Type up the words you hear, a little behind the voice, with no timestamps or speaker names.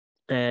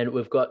And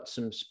we've got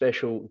some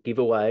special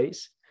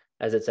giveaways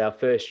as it's our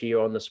first year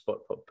on the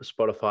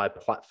Spotify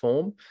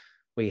platform.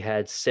 We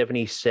had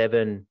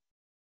 77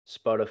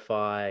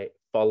 Spotify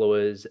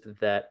followers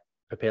that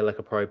Prepare Like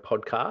a Pro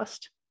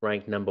podcast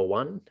ranked number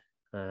one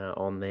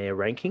on their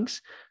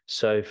rankings.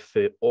 So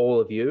for all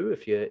of you,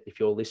 if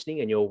you're listening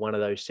and you're one of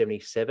those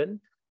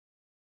 77,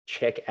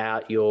 check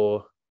out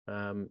your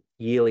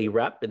yearly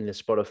wrap in the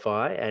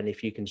Spotify, and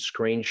if you can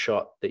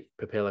screenshot that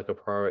Prepare Like a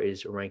Pro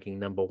is ranking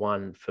number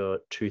one for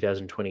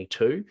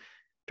 2022,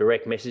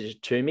 direct message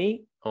it to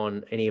me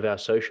on any of our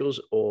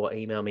socials or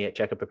email me at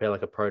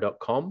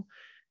jack@preparelikeapro.com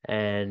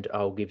and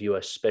I'll give you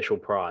a special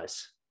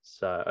prize.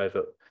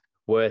 So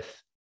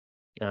worth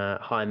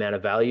high amount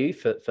of value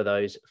for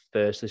those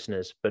first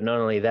listeners. But not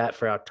only that,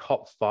 for our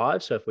top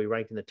five, so if we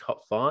rank in the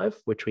top five,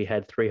 which we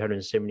had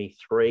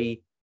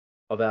 373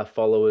 of our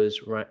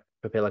followers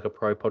Prepare Like a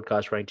Pro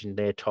podcast ranked in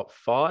their top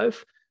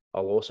five,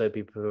 I'll also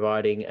be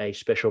providing a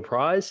special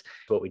prize.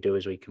 What we do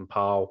is we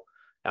compile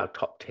our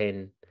top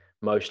 10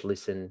 most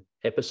listened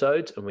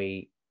episodes and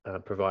we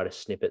provide a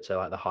snippet, so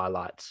like the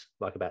highlights,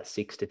 like about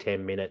 6 to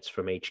 10 minutes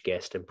from each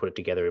guest, and put it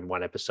together in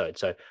one episode.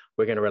 So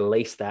we're going to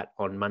release that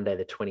on Monday,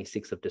 the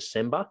 26th of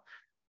December,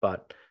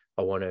 but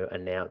I want to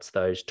announce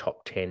those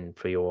top 10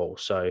 for you all.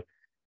 So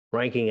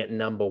ranking at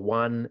number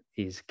one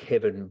is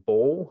Kevin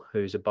Ball,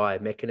 who's a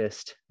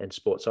biomechanist and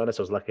sports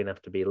scientist. I was lucky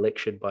enough to be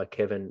lectured by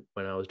Kevin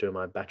when I was doing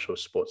my Bachelor of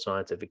Sports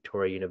Science at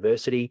Victoria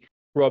University.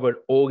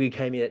 Robert Augie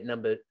came in at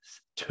number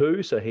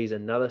two, so he's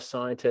another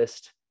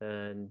scientist,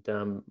 and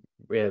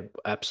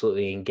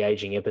absolutely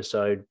engaging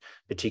episode,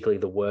 particularly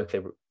the work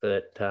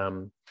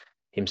that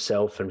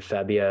himself and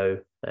Fabio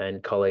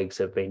and colleagues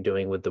have been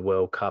doing with the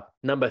World Cup.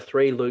 Number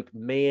three, Luke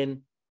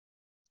Meehan,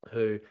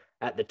 who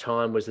at the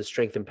time was the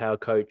strength and power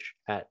coach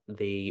at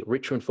the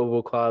Richmond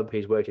Football Club.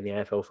 He's worked in the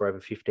AFL for over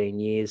 15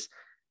 years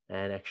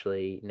and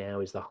actually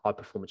now is the high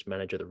performance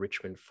manager of the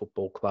Richmond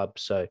Football Club.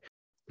 So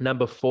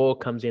number four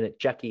comes in at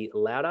Jackie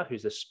Lauder,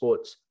 who's the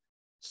sports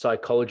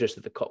psychologist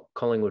at the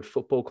Collingwood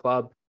Football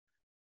Club.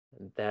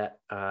 And that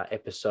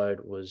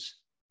episode was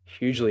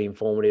hugely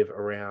informative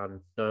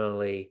around not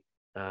only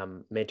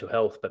mental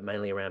health, but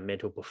mainly around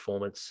mental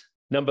performance.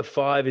 Number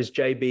five is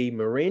JB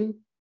Marin,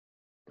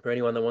 for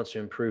anyone that wants to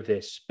improve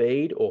their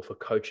speed, or for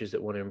coaches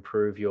that want to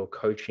improve your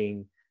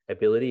coaching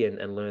ability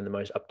and learn the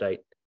most update.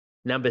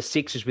 Number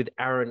six is with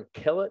Aaron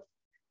Kellett.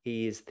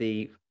 He is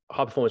the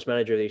high performance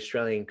manager of the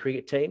Australian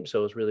cricket team. So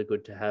it was really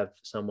good to have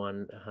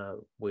someone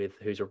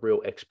who's a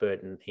real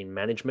expert in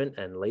management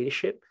and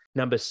leadership.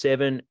 Number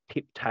seven,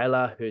 Pip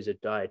Taylor, who's a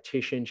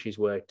dietitian. She's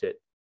worked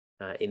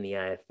in the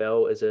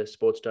AFL as a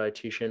sports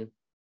dietitian,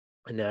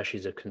 and now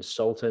she's a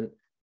consultant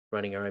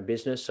running her own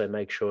business. So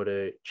make sure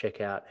to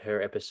check out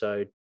her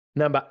episode.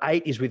 Number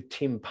eight is with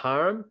Tim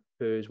Parham,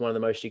 who's one of the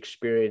most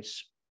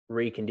experienced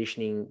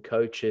reconditioning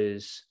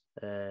coaches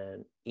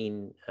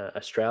in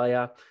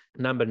Australia.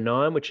 Number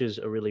nine, which is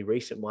a really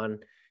recent one,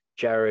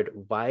 Jared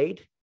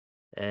Wade,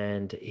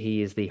 and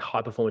he is the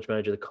high performance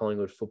manager of the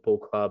Collingwood Football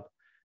Club.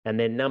 And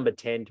then number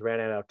 10, to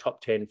round out our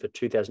top 10 for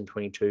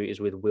 2022, is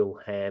with Will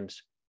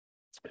Hams,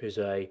 who's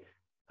a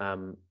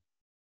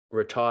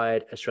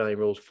retired Australian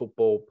rules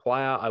football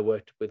player. I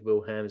worked with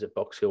Will Hams at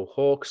Box Hill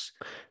Hawks.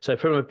 So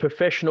from a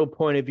professional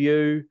point of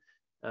view,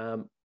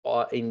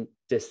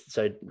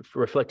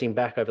 reflecting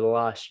back over the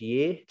last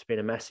year, it's been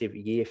a massive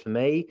year for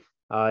me.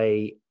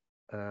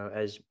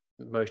 As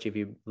most of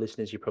you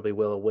listeners, you're probably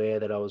well aware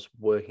that I was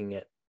working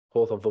at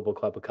Hawthorn Football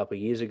Club a couple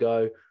of years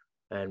ago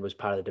and was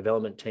part of the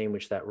development team,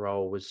 which that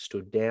role was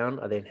stood down.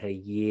 I then had a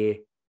year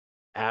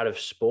out of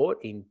sport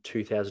in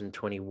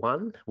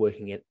 2021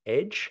 working at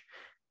Edge.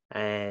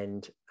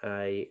 And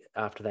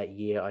after that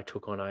year, I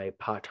took on a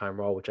part-time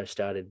role, which I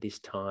started this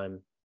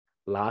time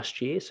last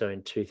year. So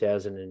in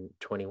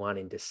 2021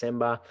 in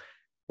December,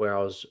 where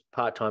I was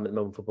part-time at the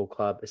Melbourne Football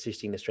Club,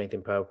 assisting the Strength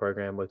and Power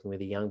program, working with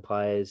the young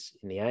players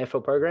in the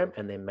AFL program,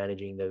 and then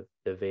managing the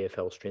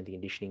VFL strength and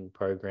conditioning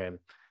program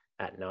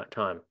at night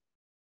time.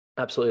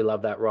 Absolutely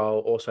love that role.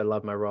 Also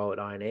love my role at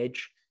Iron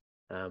Edge,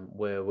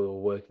 where we were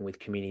working with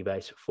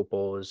community-based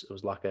footballers. It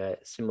was like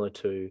similar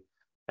to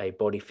a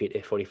body fit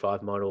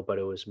F45 model, but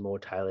it was more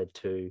tailored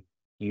to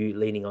you,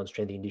 leaning on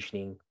strength and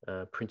conditioning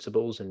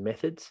principles and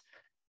methods.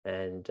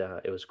 And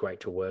it was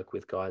great to work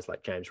with guys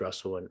like James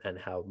Russell and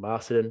Hal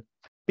Marsden.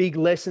 Big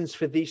lessons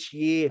for this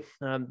year.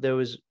 There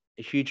was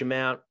a huge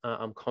amount.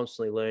 I'm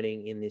constantly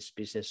learning in this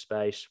business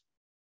space,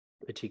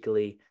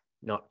 particularly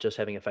not just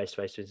having a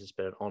face-to-face business,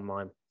 but an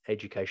online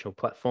educational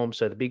platform.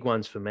 So the big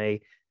ones for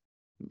me,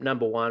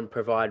 number one,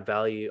 provide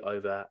value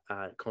over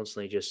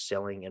constantly just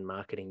selling and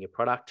marketing your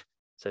product.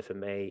 So for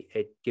me,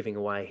 giving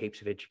away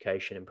heaps of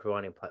education and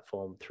providing a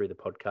platform through the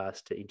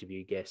podcast to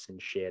interview guests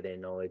and share their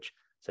knowledge.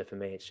 So for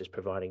me, it's just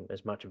providing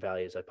as much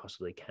value as I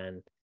possibly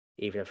can,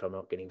 even if I'm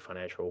not getting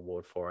financial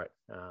reward for it.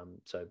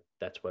 So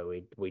that's where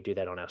we do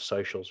that on our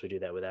socials. We do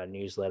that with our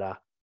newsletter,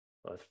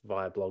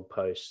 via blog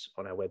posts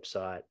on our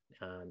website.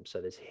 So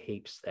there's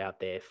heaps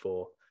out there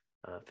for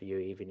for you,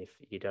 even if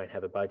you don't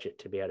have a budget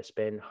to be able to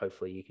spend.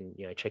 Hopefully you can,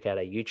 check out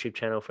our YouTube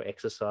channel for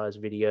exercise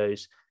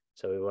videos.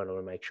 So we want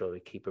to make sure we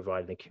keep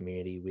providing the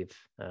community with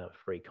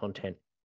free content.